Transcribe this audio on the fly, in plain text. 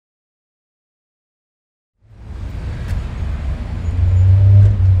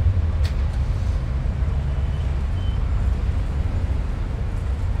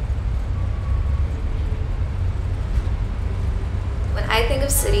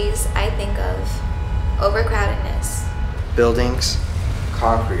cities, I think of overcrowdedness, buildings,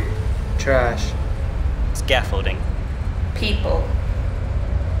 concrete, trash, scaffolding, people.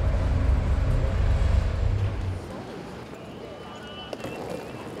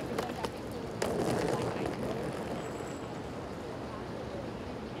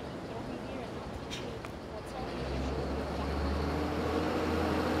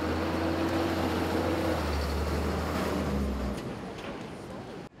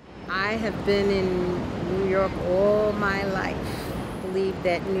 I have been in New York all my life. I believe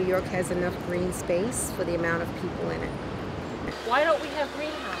that New York has enough green space for the amount of people in it. Why don't we have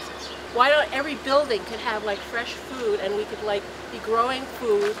greenhouses? Why don't every building could have like fresh food and we could like be growing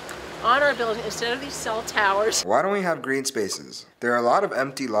food on our building instead of these cell towers? Why don't we have green spaces? There are a lot of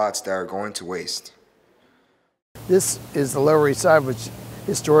empty lots that are going to waste. This is the Lower East Side, which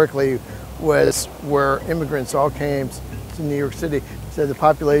historically was where immigrants all came to New York City. So the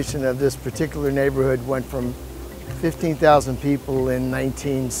population of this particular neighborhood went from 15,000 people in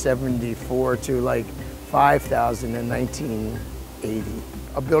 1974 to like 5,000 in 1980.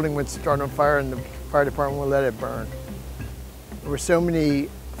 A building would start on fire and the fire department would let it burn. There were so many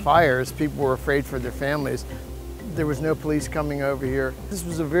fires, people were afraid for their families. There was no police coming over here. This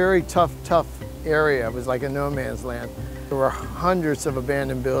was a very tough area. It was like a no man's land. There were hundreds of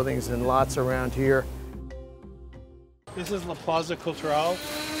abandoned buildings and lots around here. This is La Plaza Cultural.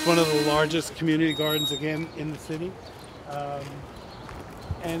 It's one of the largest community gardens, again, in the city.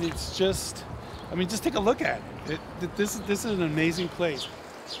 And it's just, I mean, just take a look at it. This is an amazing place.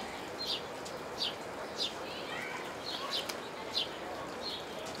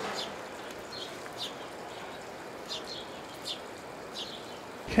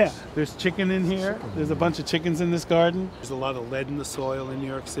 Yeah, there's chicken in here. There's a bunch of chickens in this garden. There's a lot of lead in the soil in New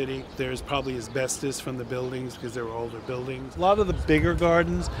York City. There's probably asbestos from the buildings because they were older buildings. A lot of the bigger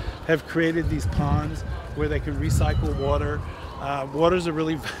gardens have created these ponds where they can recycle water. Water is a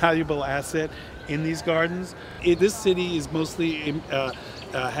really valuable asset in these gardens. This city is mostly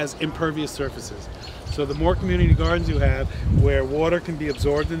has impervious surfaces. So the more community gardens you have where water can be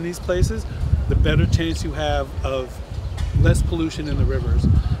absorbed in these places, the better chance you have of less pollution in the rivers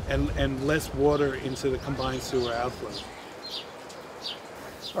and less water into the combined sewer outflow.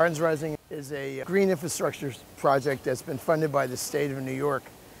 Gardens Rising is a green infrastructure project that's been funded by the state of New York,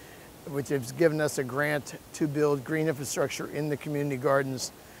 which has given us a grant to build green infrastructure in the community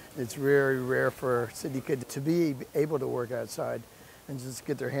gardens. It's very rare for city kids to be able to work outside and just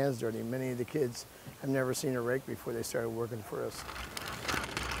get their hands dirty. Many of the kids have never seen a rake before they started working for us.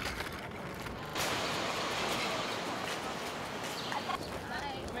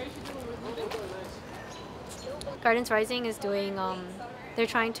 Gardens Rising is doing, they're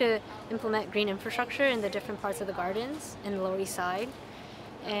trying to implement green infrastructure in the different parts of the gardens in the Lower East Side,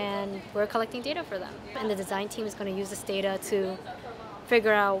 and we're collecting data for them. And the design team is going to use this data to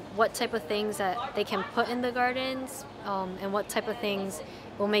figure out what type of things that they can put in the gardens and what type of things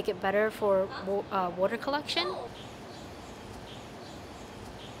will make it better for water collection.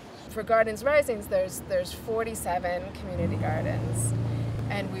 For Gardens Rising, there's 47 community gardens.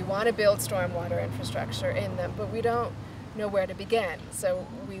 And we want to build stormwater infrastructure in them, but we don't know where to begin. So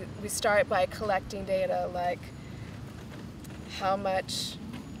we start by collecting data like how much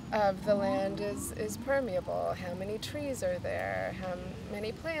of the land is permeable, how many trees are there, how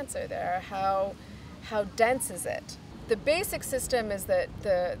many plants are there, how dense is it. The basic system is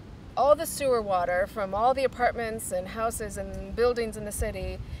that all the sewer water from all the apartments and houses and buildings in the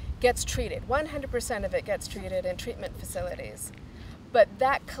city gets treated. 100% of it gets treated in treatment facilities. But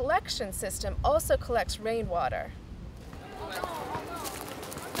that collection system also collects rainwater.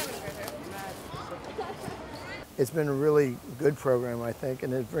 It's been a really good program, I think,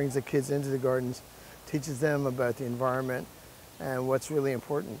 and it brings the kids into the gardens, teaches them about the environment and what's really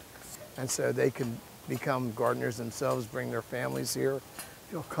important. And so they can become gardeners themselves, bring their families here,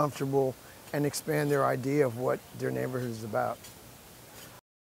 feel comfortable, and expand their idea of what their neighborhood is about.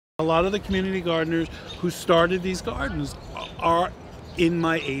 A lot of the community gardeners who started these gardens are in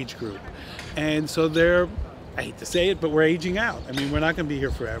my age group. And so they're, I hate to say it, but we're aging out. I mean, we're not going to be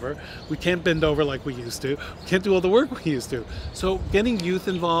here forever. We can't bend over like we used to. We can't do all the work we used to. So getting youth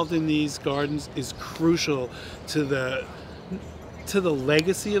involved in these gardens is crucial to the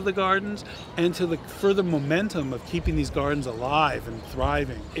legacy of the gardens and to the further momentum of keeping these gardens alive and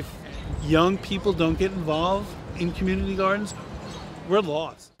thriving. If young people don't get involved in community gardens, we're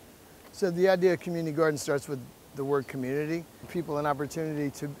lost. So the idea of community gardens starts with the word community. People an opportunity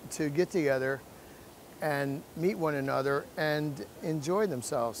to get together and meet one another and enjoy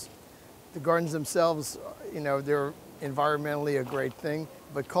themselves. The gardens themselves, you know, they're environmentally a great thing,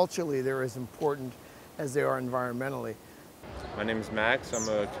 but culturally they're as important as they are environmentally. My name is Max. I'm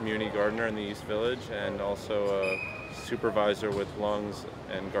a community gardener in the East Village and also a supervisor with Lungs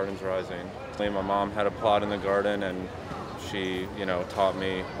and Gardens Rising. My mom had a plot in the garden and she, taught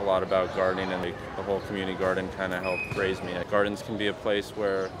me a lot about gardening, and the whole community garden kind of helped raise me. Gardens can be a place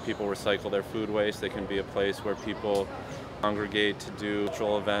where people recycle their food waste. They can be a place where people congregate to do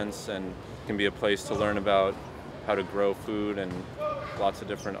cultural events, and it can be a place to learn about how to grow food and lots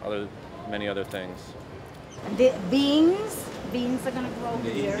of many other things. The beans are gonna grow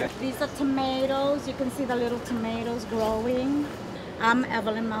here. These are tomatoes. You can see the little tomatoes growing. I'm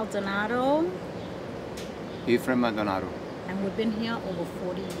Evelyn Maldonado. Ephraim Maldonado. And we've been here over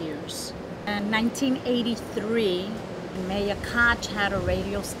 40 years. In 1983, Mayor Koch had a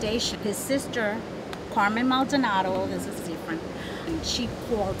radio station. His sister, Carmen Maldonado, this is Ephraim, and she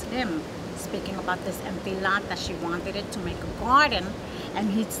called him speaking about this empty lot that she wanted it to make a garden,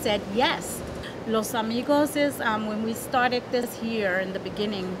 and he said yes. Los Amigos is, when we started this here in the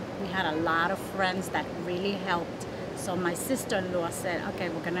beginning, we had a lot of friends that really helped. So my sister-in-law said, okay,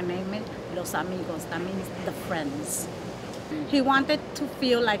 we're gonna name it Los Amigos. That means the friends. He wanted to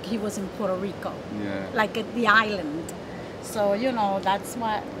feel like he was in Puerto Rico, like at the island. So, that's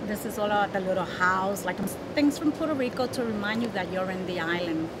what this is all about, the little house, like things from Puerto Rico to remind you that you're in the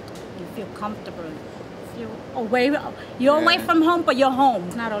island. You feel comfortable. You're away from home, but you're home.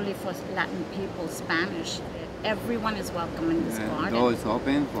 It's not only for Latin people, Spanish. Everyone is welcome in this garden. The door is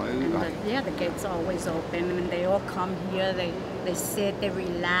open for everybody. The gates are always open, and they all come here. They sit, they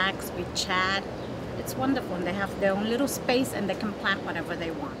relax, we chat. It's wonderful, and they have their own little space, and they can plant whatever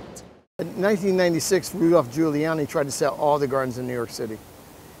they want. In 1996, Rudolph Giuliani tried to sell all the gardens in New York City.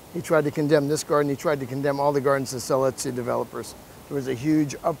 He tried to condemn this garden. He tried to condemn all the gardens to sell it to developers. There was a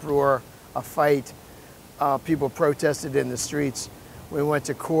huge uproar, a fight. People protested in the streets. We went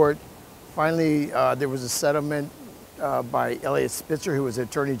to court. Finally, there was a settlement by Eliot Spitzer, who was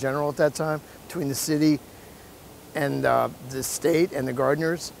Attorney General at that time, between the city and the state and the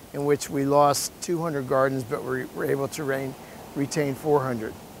gardeners, in which we lost 200 gardens, but we were able to retain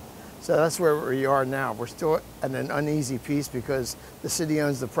 400. So that's where we are now. We're still at an uneasy piece because the city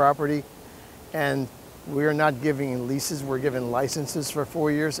owns the property, and we're not giving leases, we're giving licenses for 4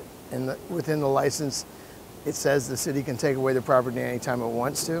 years, and within the license, it says the city can take away the property anytime it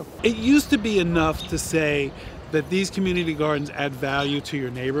wants to. It used to be enough to say that these community gardens add value to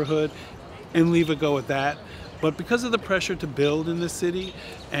your neighborhood and leave it go at that. But because of the pressure to build in this city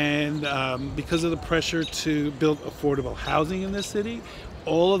and because of the pressure to build affordable housing in this city,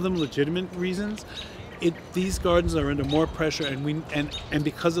 all of them legitimate reasons, these gardens are under more pressure, and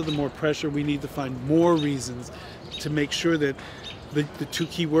because of the more pressure, we need to find more reasons to make sure that the two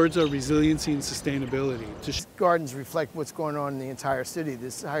key words are resiliency and sustainability. Gardens reflect what's going on in the entire city.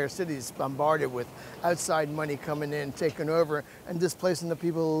 This entire city is bombarded with outside money coming in, taking over, and displacing the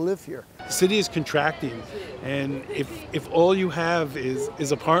people who live here. The city is contracting, and if all you have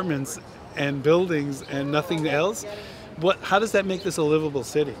is apartments and buildings and nothing else, how does that make this a livable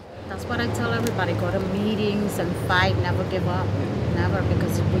city? That's what I tell everybody, go to meetings and fight, never give up, never,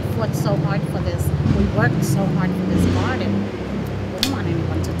 because we fought so hard for this. We worked so hard for this garden. We don't want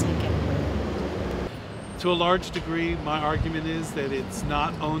anyone to take it away. To a large degree, my argument is that it's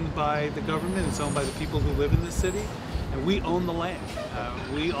not owned by the government, it's owned by the people who live in this city, and we own the land.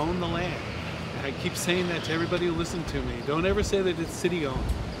 We own the land. And I keep saying that to everybody who listens to me. Don't ever say that it's city-owned.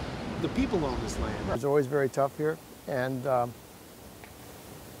 The people own this land. It's always very tough here, and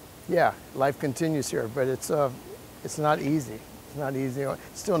life continues here, but it's not easy. It's not easy.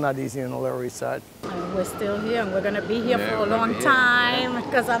 It's still not easy on the Lower East Side. And we're still here, and we're going to be here for a long time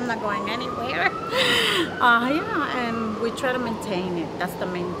because I'm not going anywhere. And we try to maintain it. That's the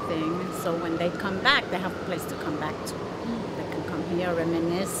main thing. So when they come back, they have a place to come back to. They can come here,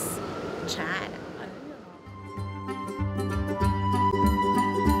 reminisce, chat.